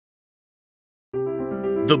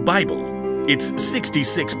The Bible. It's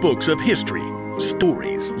 66 books of history,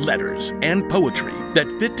 stories, letters, and poetry that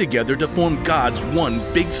fit together to form God's one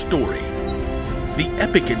big story. The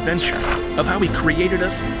epic adventure of how He created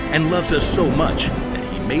us and loves us so much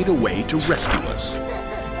that He made a way to rescue us.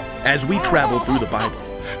 As we travel through the Bible,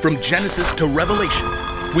 from Genesis to Revelation,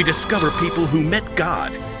 we discover people who met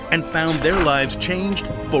God and found their lives changed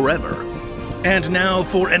forever. And now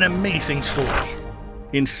for an amazing story,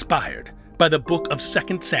 inspired by the book of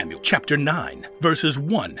 2 Samuel, chapter 9, verses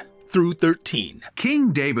 1 through 13.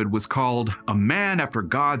 King David was called a man after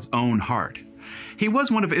God's own heart. He was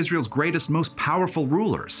one of Israel's greatest, most powerful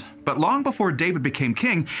rulers. But long before David became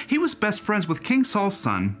king, he was best friends with King Saul's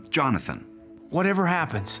son, Jonathan. Whatever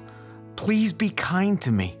happens, please be kind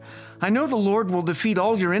to me. I know the Lord will defeat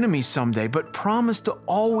all your enemies someday, but promise to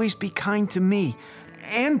always be kind to me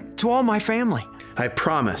and to all my family. I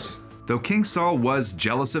promise. Though King Saul was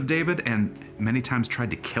jealous of David and many times tried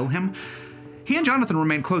to kill him, he and Jonathan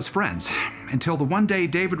remained close friends until the one day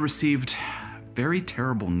David received very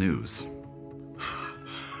terrible news.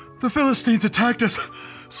 The Philistines attacked us.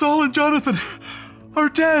 Saul and Jonathan are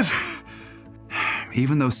dead.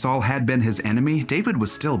 Even though Saul had been his enemy, David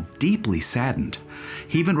was still deeply saddened.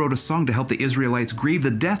 He even wrote a song to help the Israelites grieve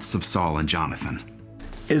the deaths of Saul and Jonathan.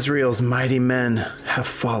 Israel's mighty men have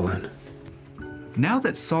fallen. Now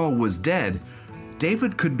that Saul was dead,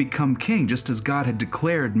 David could become king just as God had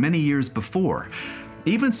declared many years before.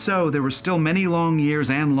 Even so, there were still many long years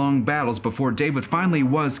and long battles before David finally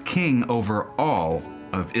was king over all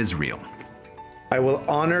of Israel. I will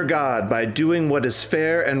honor God by doing what is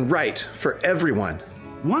fair and right for everyone.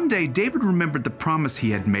 One day, David remembered the promise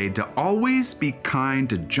he had made to always be kind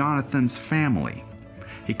to Jonathan's family.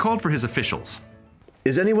 He called for his officials.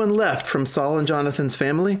 Is anyone left from Saul and Jonathan's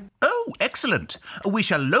family? Oh, excellent. We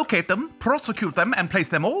shall locate them, prosecute them, and place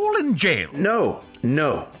them all in jail. No.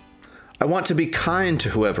 I want to be kind to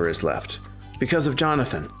whoever is left, because of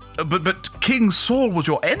Jonathan. But King Saul was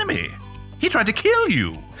your enemy. He tried to kill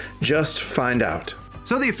you. Just find out.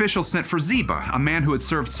 So the officials sent for Ziba, a man who had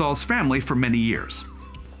served Saul's family for many years.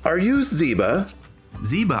 Are you Ziba?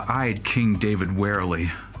 Ziba eyed King David warily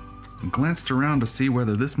and glanced around to see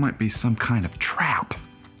whether this might be some kind of trap.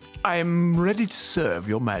 I am ready to serve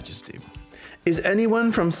your majesty. Is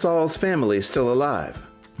anyone from Saul's family still alive?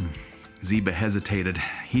 Ziba hesitated.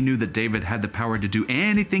 He knew that David had the power to do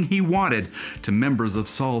anything he wanted to members of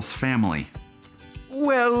Saul's family.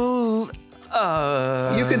 Well,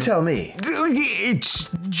 You can tell me. It's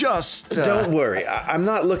just... Don't worry, I'm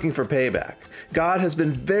not looking for payback. God has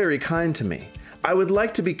been very kind to me. I would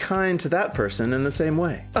like to be kind to that person in the same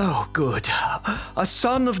way. Oh, good. A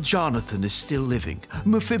son of Jonathan is still living.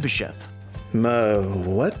 Mephibosheth.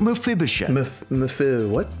 What? Mephibosheth.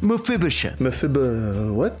 What? Mephibosheth.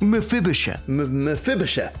 What? Mephibosheth.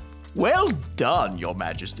 Mephibosheth. Well done, your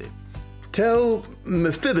majesty. Tell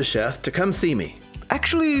Mephibosheth to come see me.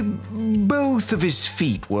 Actually, both of his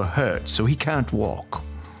feet were hurt, so he can't walk.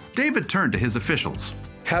 David turned to his officials.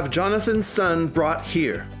 Have Jonathan's son brought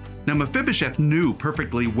here. Now, Mephibosheth knew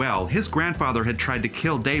perfectly well his grandfather had tried to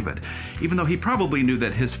kill David, even though he probably knew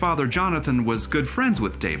that his father Jonathan was good friends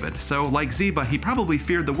with David. So, like Ziba, he probably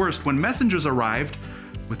feared the worst when messengers arrived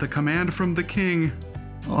with a command from the king.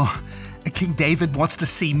 Oh, King David wants to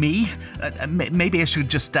see me? Maybe I should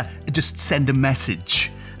just send a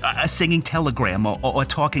message. A singing telegram or a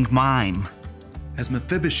talking mime. As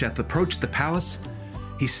Mephibosheth approached the palace,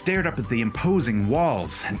 he stared up at the imposing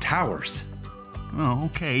walls and towers. Oh,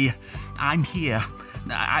 okay. I'm here.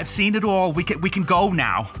 I've seen it all. We can go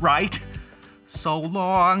now, right? So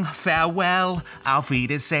long, farewell. Auf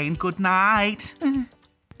Wiedersehen, good night.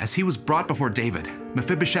 As he was brought before David,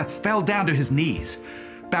 Mephibosheth fell down to his knees,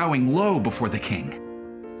 bowing low before the king.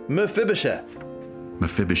 Mephibosheth.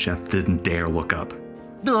 Mephibosheth didn't dare look up.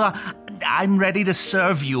 I'm ready to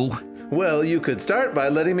serve you. Well, you could start by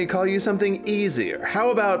letting me call you something easier.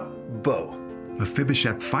 How about Bo?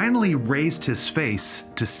 Mephibosheth finally raised his face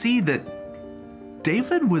to see that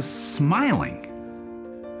David was smiling.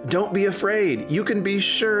 Don't be afraid. You can be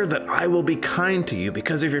sure that I will be kind to you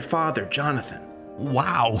because of your father, Jonathan.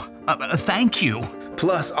 Wow. Thank you.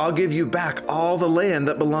 Plus, I'll give you back all the land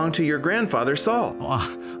that belonged to your grandfather, Saul.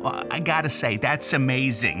 Well, I gotta say, that's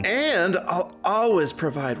amazing. And I'll always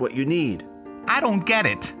provide what you need. I don't get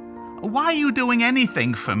it. Why are you doing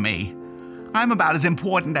anything for me? I'm about as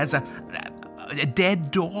important as a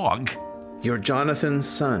dead dog. You're Jonathan's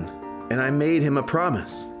son, and I made him a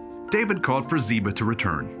promise. David called for Ziba to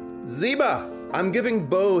return. Ziba, I'm giving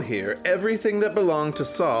Bo here everything that belonged to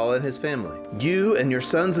Saul and his family. You and your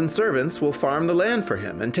sons and servants will farm the land for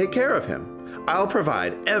him and take care of him. I'll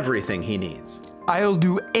provide everything he needs. I'll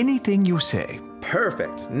do anything you say.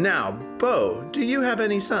 Perfect. Now, Bo, do you have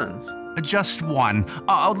any sons? Just one.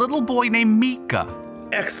 A little boy named Micah.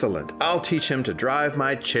 Excellent. I'll teach him to drive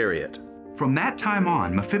my chariot. From that time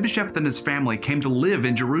on, Mephibosheth and his family came to live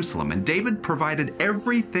in Jerusalem, and David provided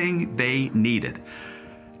everything they needed,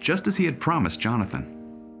 just as he had promised Jonathan.